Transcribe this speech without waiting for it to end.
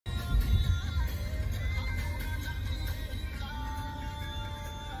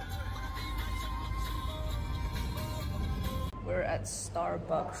at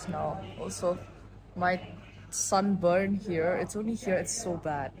Starbucks now. Also, my sunburn here, it's only here, it's so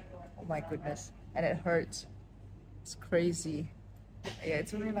bad. Oh my goodness. And it hurts. It's crazy. Yeah,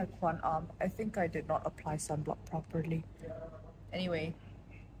 it's only like one arm. I think I did not apply sunblock properly. Anyway,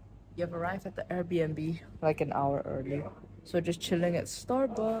 you have arrived at the Airbnb like an hour early. So just chilling at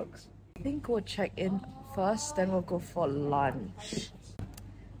Starbucks. I think we'll check in first, then we'll go for lunch.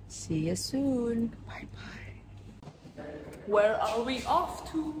 See you soon. Bye bye. Where are we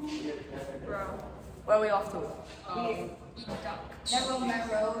off to? Bro. Where are we off to? Eat duck.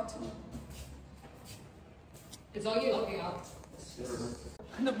 Narrow. Is all you looking at?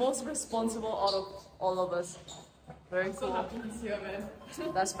 The most responsible out of all of us. Very cool. Here,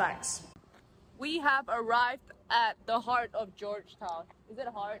 man. That's facts. We have arrived at the heart of Georgetown. Is it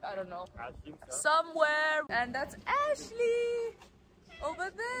heart? I don't know. I think so. Somewhere. And that's Ashley.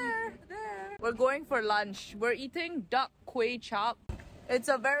 Over there. We're going for lunch. We're eating duck kway chop. It's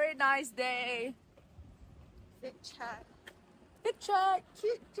a very nice day. Fit check. Fit check.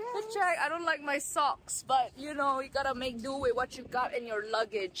 I don't like my socks, but you know, you gotta make do with what you got in your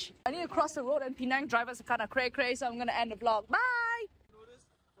luggage. I need to cross the road and Penang drivers are kind of cray, so I'm gonna end the vlog. Bye! Notice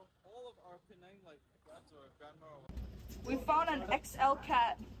from all of our Penang, like dads or grandma or We found an XL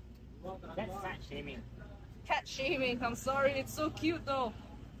cat. that's fat shaming. Cat shaming, I'm sorry, it's so cute though.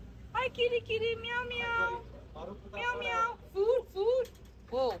 Hi kitty, meow meow. Meow meow. Food.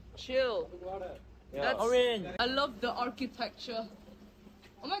 Whoa, chill. Yeah. That's, Orange. I love the architecture.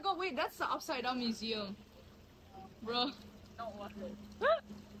 Oh my god, wait, that's the upside down museum. Bro. Don't want it.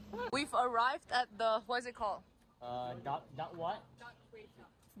 We've arrived at the, what is it called? Duck what? Duck kway chop.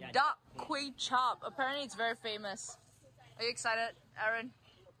 Yeah. Duck kway chop. Apparently it's very famous. Are you excited, Aaron?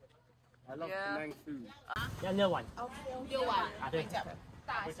 I love Yeah. Penang food. Yeah, no one. 六碗。对。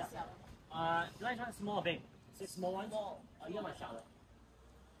大还是小？ do I want small or big? Is it small one? 要买小的。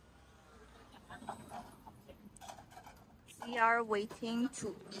 We are waiting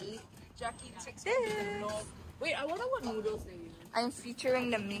to eat. Jackie takes this. Wait, I wonder what noodles they use. I'm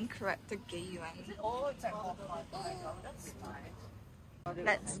featuring the main character, Gay Yuan. Oh, it's like hot pot. Oh my god, that's nice.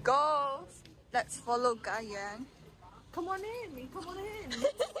 Let's go. Let's follow Gay Yuan. Come on in. Come on in.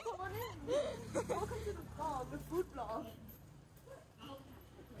 Welcome to the vlog, the food vlog.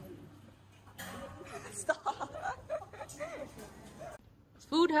 Stop.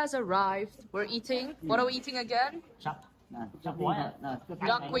 Food has arrived. We're eating. What are we eating again? Chop. Chop what?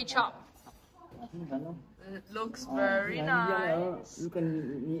 Duck kway chop. It looks very nice.如果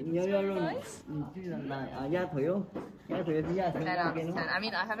你要用你这种拿鸭腿哦，鸭腿是鸭腿 10 out of 10. I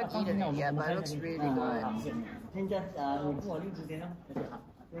mean, I haven't eaten it yet, but it looks really good. 现在你跟我6点哦，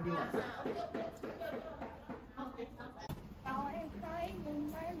约定了。 Now I'm crying in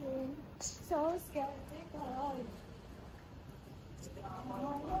my room, so scared to go.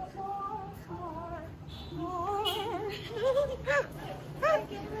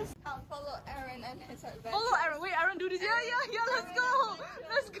 I'll follow Aaron and his adventure. Follow Aaron. Wait, Aaron, do this. Yeah.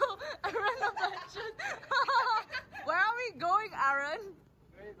 Let's go. Aaron adventure. Where are we going, Aaron?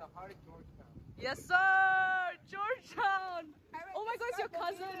 We're in the heart of Georgetown. Yes, sir. Georgetown. Aaron, Oh my god, it's your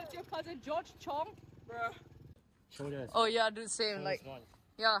describe cousin. the It's your cousin, George Chong. Bruh. Shoulders. Oh yeah, do the same. Like,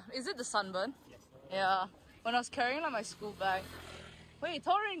 yeah. Is it the sunburn? Yes. Yeah. When I was carrying like my school bag. Wait,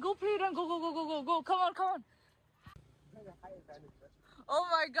 Torin, go play then. Go. Come on. Oh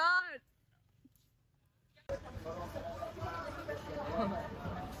my god.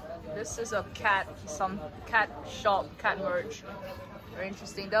 This is a cat, some cat shop, cat merch. Very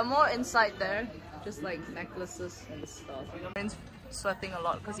interesting. There are more inside there, just like necklaces and stuff. Aaron's sweating a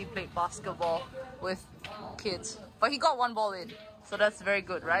lot because he played basketball with kids. But he got one ball in, so that's very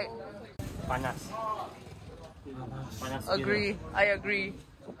good, right? Panas. Agree. I agree.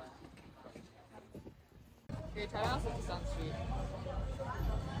 Okay, try out the Sun Street.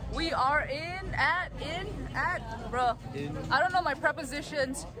 We are at, bruh. I don't know my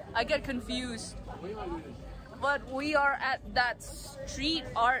prepositions. I get confused. But we are at that street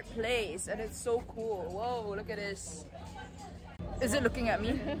art place and it's so cool. Whoa, look at this. Is it looking at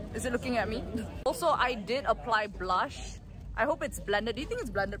me? Also, I did apply blush. I hope it's blended. Do you think it's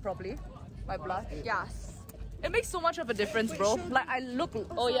blended properly? My blush? Yes. It makes so much of a difference, bro. Like I look,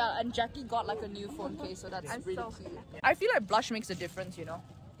 oh yeah, and Jackie got like a new phone case, so that's really so cute. I feel like blush makes a difference, you know?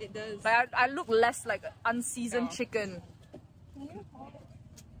 It does. Like I look less like unseasoned chicken.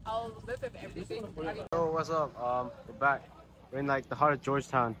 I'll live with everything. Oh, what's up? We're back. We're in like the heart of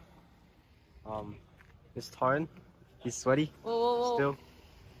Georgetown. It's Torin. He's sweaty. Whoa. Still.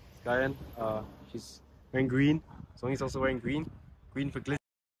 Karen. She's wearing green. Song's also wearing green. Green for glitter.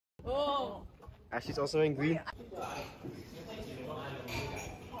 Oh. Ashley's also wearing green.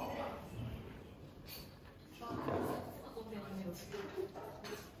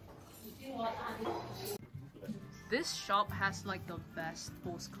 This shop has like the best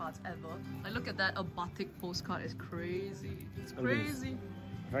postcards ever. Like look at that, a batik postcard is crazy. It's crazy.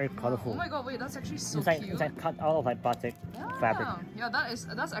 Very colorful. Oh my god, wait, that's actually so it's like, cute. It's like cut out of like batik fabric. Yeah,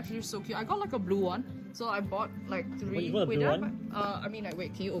 that's actually so cute. I got like a blue one, so I bought like 3. Wait, you got a wait, blue did I one? buy- I mean, like,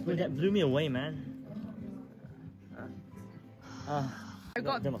 wait, can you open Dude, it? that blew me away, man. I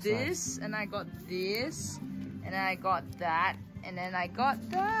got that was this, and I got this, and then I got that, and then I got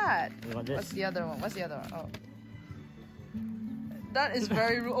that. You got this? What's the other one? What's the other one? Oh. That is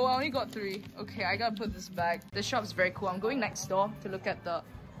very rude. Oh, I only got 3. Okay, I gotta put this back. This shop's very cool. I'm going next door to look at the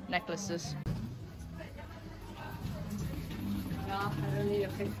necklaces. Yeah, I don't need a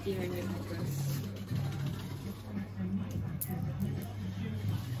 1500 necklace.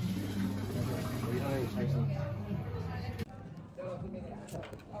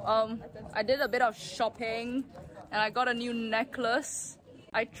 I did a bit of shopping and I got a new necklace.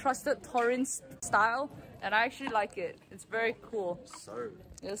 I trusted Torin's style and I actually like it. It's very cool. Sir.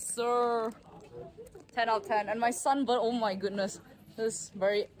 Yes, sir. 10 out of 10. And my sunburn, oh my goodness. This is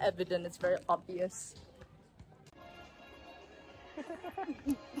very evident. It's very obvious.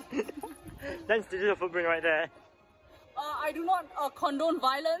 That's digital footprint right there. I do not condone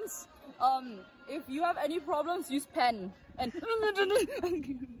violence. If you have any problems, use pen. And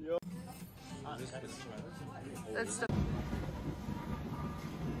that's the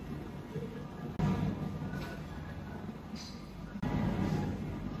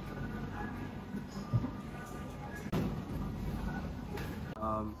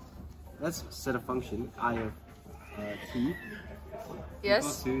Let's set a function I of t yes.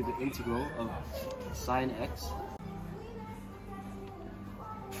 equals to the integral of sine x.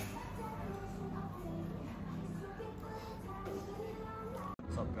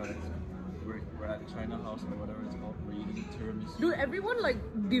 What's up, guys? We're at China House or whatever it's called. We're eating tiramisu. Dude, everyone like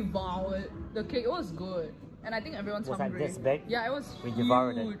devoured the cake. It was good. And I think everyone's Was like hungry. this big? Yeah, it was We huge.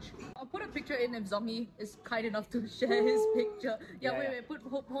 devoured it. I'll put a picture in if Zongi is kind enough to share his picture. Yeah, Yeah, wait, yeah. wait,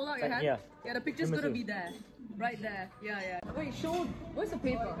 hold out your Like hand. here. Yeah, the picture's Let me gonna see. be there. Right there. Yeah, yeah. Wait, show, where's the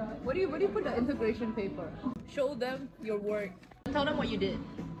paper? Where do you put the integration paper? Show them your work. Tell them what you did.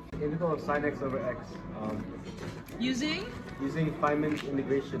 Integral of sine x over x. Using? Using Feynman's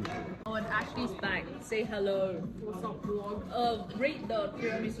integration. Oh, and Ashley's back. Say hello. What's up, vlog? Rate the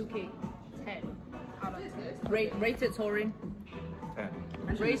tiramisu cake. 10 out of 10. Rate it, Torin.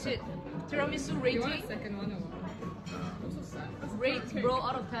 10. Rate it. Tiramisu rating. Second one or what? I'm so sad. Rate bro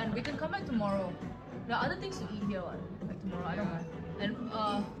out of 10. We can come back tomorrow. There are other things to eat here. What? Like tomorrow, I don't mind. And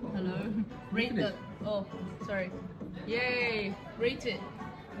hello. Rate the. Oh, sorry. Yay. Rate it.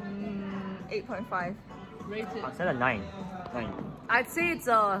 8.5. Rate it. I said a 9. 9. I'd say it's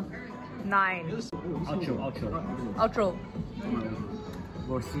a 9. Outro. Outro.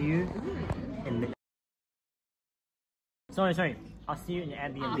 We'll see you in the... Sorry. I'll see you in the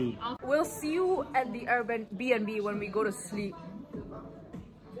Airbnb. We'll see you at the Airbnb when we go to sleep.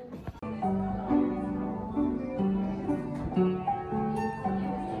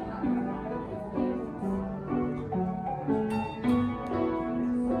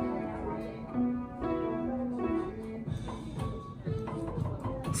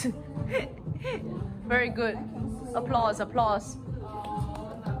 Very good. Applause.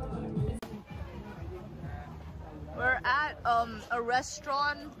 We're at a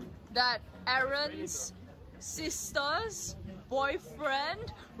restaurant that Aaron's sister's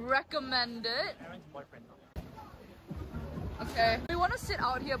boyfriend recommended. Okay, we want to sit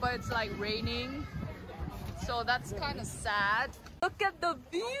out here, but it's like raining, so that's kind of sad. Look at the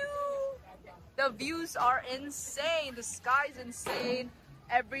view. The views are insane. The sky's insane.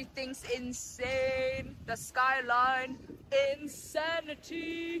 Everything's insane. The skyline,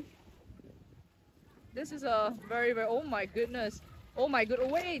 insanity. This is a very, oh my goodness. Oh my god.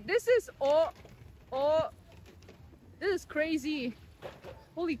 Wait, this is this is crazy.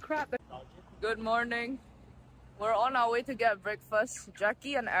 Holy crap. Good morning. We're on our way to get breakfast.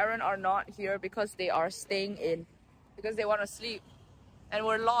 Jackie and Aaron are not here because they are staying in because they want to sleep. And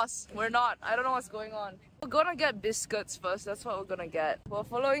we're lost. We're not. I don't know what's going on. We're gonna get biscuits first. That's what we're gonna get. We're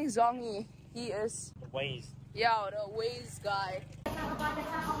following Zongi. He is... Waze. Yeah, the Waze guy.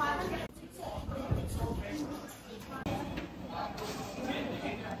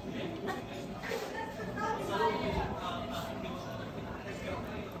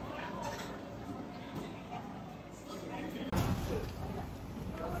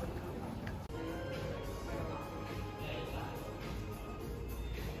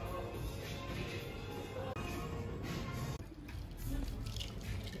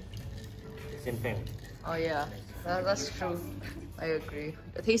 Same thing. Oh yeah, that's true. I agree.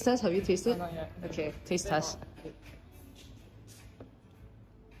 A taste test? Have you tasted? Not yet. Okay, taste test.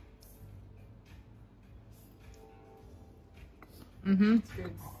 It's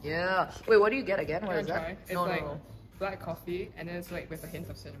good. Yeah. Wait, what do you get again? What is Wanna that? try? It's No, like no. black coffee and then it's like with a hint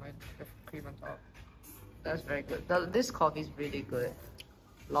of cinnamon with cream on top. That's very good. This coffee is really good.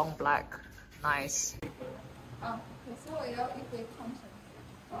 Long black. Nice.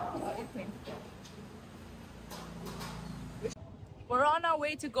 We're on our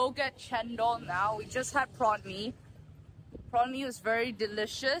way to go get chendol now. We just had prawn mee. Prawn mee was very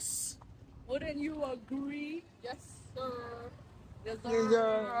delicious. Wouldn't you agree? Yes, sir. Yes,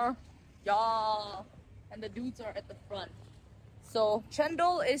 sir. Yeah. And the dudes are at the front. So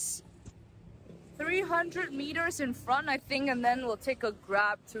chendol is 300 meters in front, I think, and then we'll take a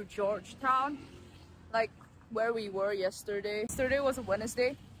grab to Georgetown, like where we were yesterday. Yesterday was a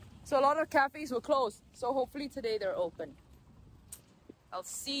Wednesday, so a lot of cafes were closed. So hopefully today they're open. I'll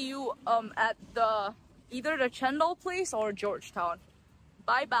see you at either the chendol place or Georgetown.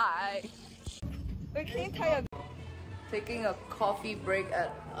 Bye bye. Taking a coffee break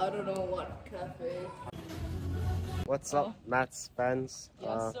at I don't know what cafe. What's up, Matt's fans?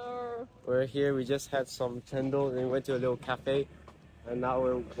 Yes, sir. We're here. We just had some chendol, then we went to a little cafe, and now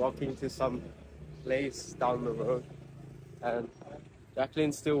we're walking to some place down the road. And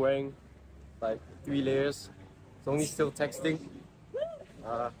Jacqueline's still wearing like 3 layers. It's only still texting.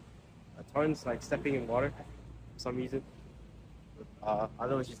 Torrent's like stepping in water for some reason. I don't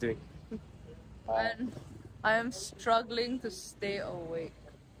know what she's doing. And I am struggling to stay awake.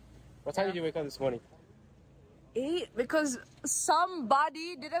 What time did you wake up this morning? 8 because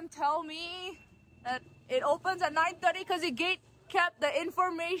somebody didn't tell me that it opens at 9:30 because the gate kept the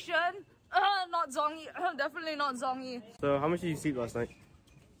information. Not Zongi. Definitely not Zongi. So how much did you sleep last night?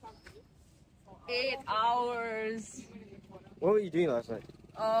 8 hours. What were you doing last night?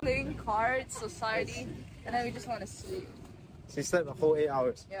 Playing cards, society, and then we just want to sleep. So you slept the whole 8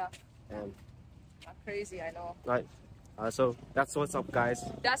 hours. Yeah. And Crazy, I know. right. So that's what's up, guys.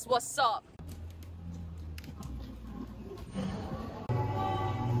 That's what's up.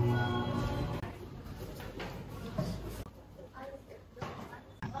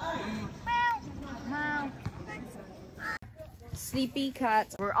 Sleepy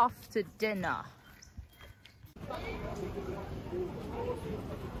cats. We're off to dinner.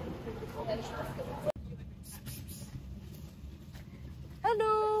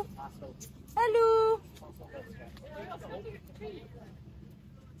 Hello. Hello.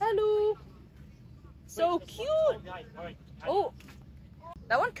 Hello. So cute. Oh,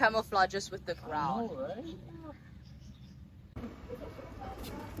 that one camouflages with the ground.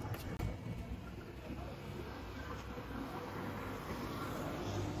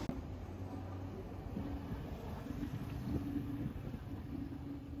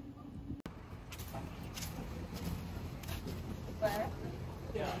 Where?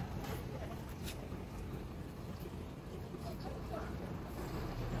 Yeah.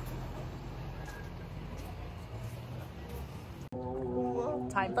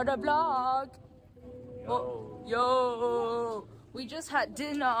 Time for the vlog. Oh, yo, we just had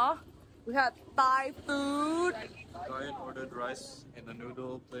dinner. We had Thai food. Ryan ordered rice in a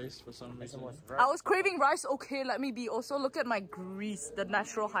noodle place for some reason. I was craving rice. Okay, let me be. Also, look at my grease, the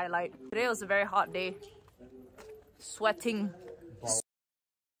natural highlight. Today was a very hot day. Sweating.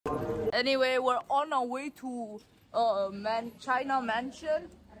 Anyway, we're on our way to China Mansion.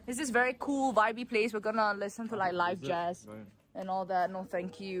 It's this very cool, vibey place. We're gonna listen to like live jazz and all that. No,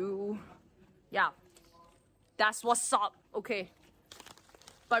 thank you. Yeah, that's what's up. Okay,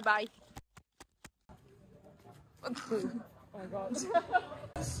 bye bye. Oh my god.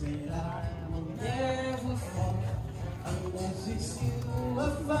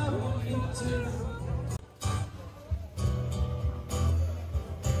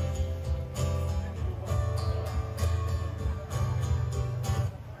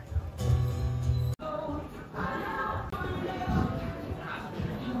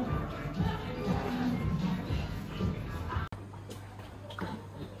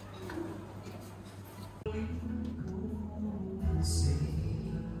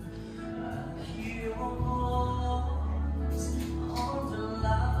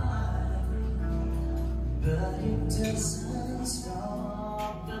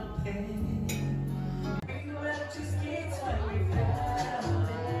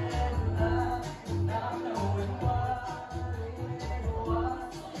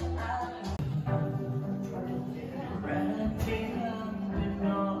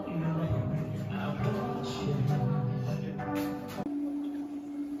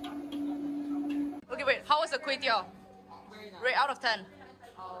 Okay, wait. kway teow? Very nice. Rate out of 10.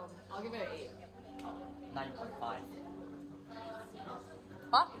 I'll give it an 8. 9.5.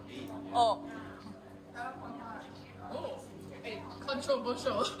 Huh? Oh. Oh, 8.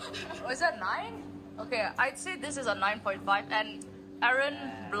 Controversial. Oh, is that 9? Okay, I'd say this is a 9.5 and Aaron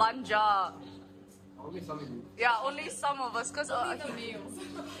Blanja. Only some of you. Yeah, only some of us, cause Only the males.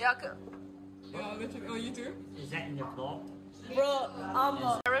 yeah, Yeah, literally. Oh, you too? Is that in the vlog? bro,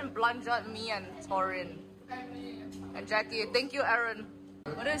 Aaron Blanja, me and Torin and Jackie. Thank you, Aaron.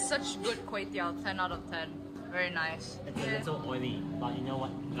 But it's such good kway teow, 10 out of 10. Very nice. It's a little oily, but you know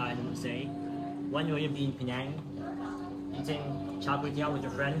what guys would say? When you're in Penang, eating char kway teow with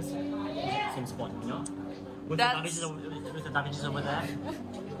your friends, same spot, you know? With the Daviches over there.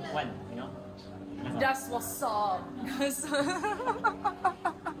 When, you know? That's what's up.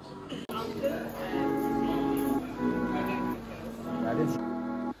 That is.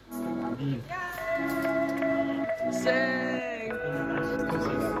 Sing.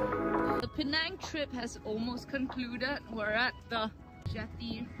 The Penang trip has almost concluded. We're at the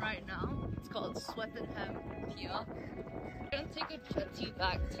jetty right now. It's called Swettenham Pier. We're gonna take a jetty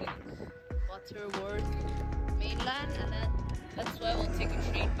back to Butterworth mainland, and then that's where we'll take a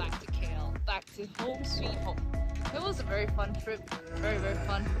train back to KL, back to home sweet home. It was a very fun trip, very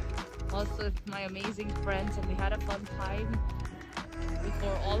fun. Also with my amazing friends, and we had a fun time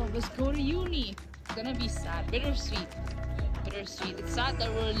before all of us go to uni. It's gonna be sad, bittersweet. It's sad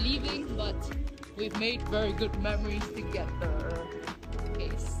that we're leaving, but we've made very good memories together.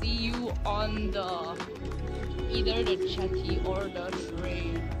 Okay, see you on the either the jetty or the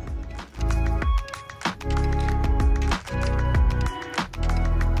train.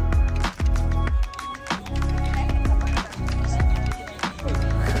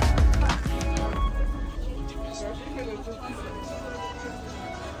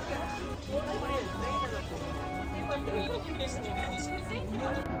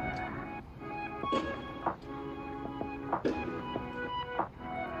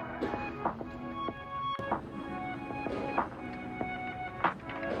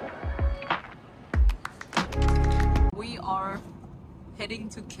 We are heading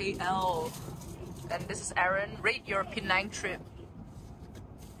to KL, and this is Aaron. Rate your Penang trip.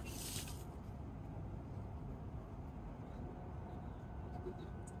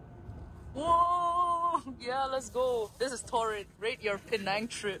 Whoa! Yeah, let's go. This is Torin. Rate your Penang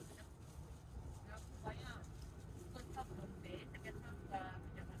trip.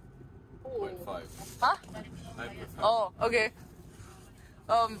 Huh? 9.5. Oh, okay.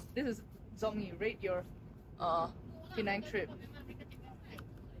 This is Zongi. Rate your Penang trip.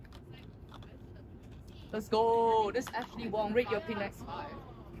 Let's go. This is Ashley Wong. Rate your Penang.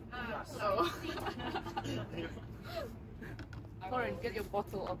 Lauren, get your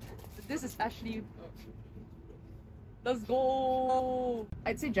bottle up. This is Ashley. Let's go.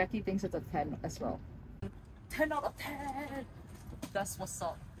 I'd say Jackie thinks it's a 10 as well. 10 out of 10. That's what's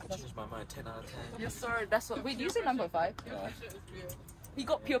up. Changed my mind. 10 out of 10. Yes, sir. That's what. Wait, do you say number 5? Yeah. He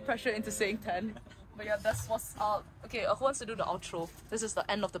got peer pressure into saying 10. But yeah, that's what's up. Okay, who wants to do the outro? This is the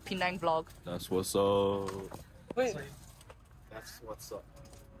end of the Penang vlog. That's what's up. Wait. That's what's up.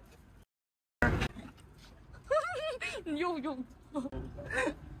 Yo.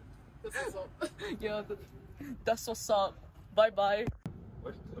 That's what's up. Yeah, that's what's up. Bye bye.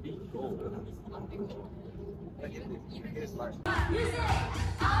 Where do you go? You say,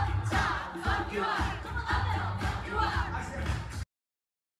 up, top, fuck you up. Come on, up, fuck you up.